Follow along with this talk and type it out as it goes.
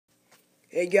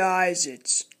Hey guys,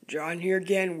 it's John here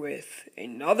again with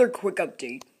another quick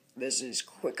update. This is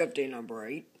quick update number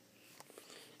 8.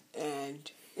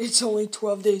 And it's only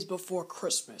 12 days before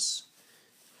Christmas.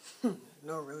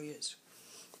 No, it really is.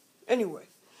 Anyway,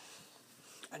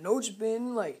 I know it's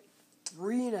been like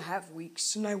 3.5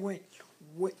 weeks and I went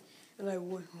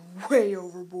way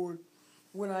overboard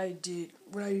when I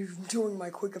was doing my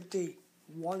quick update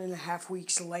 1.5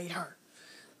 weeks later.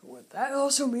 What that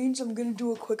also means I'm gonna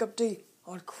do a quick update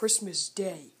on Christmas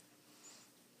Day.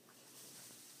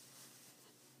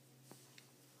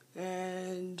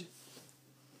 And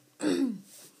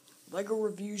LEGO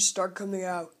reviews start coming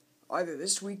out either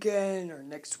this weekend or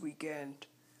next weekend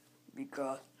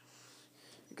because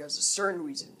of certain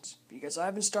reasons. Because I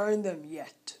haven't started them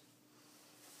yet.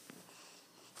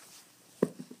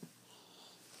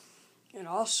 And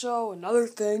also another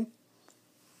thing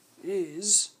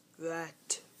is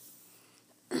that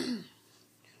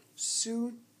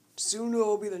soon it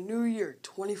will be the new year,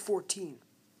 2014.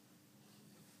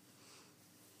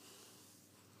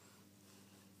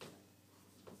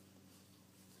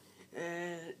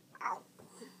 And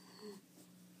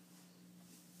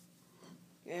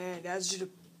as it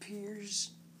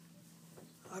appears,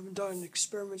 I haven't done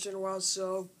experiments in a while,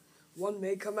 so one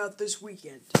may come out this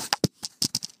weekend.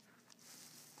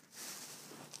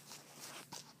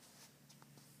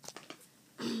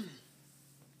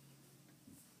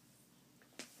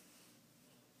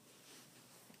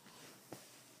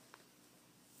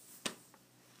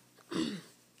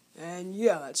 And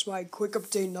yeah, that's my quick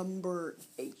update number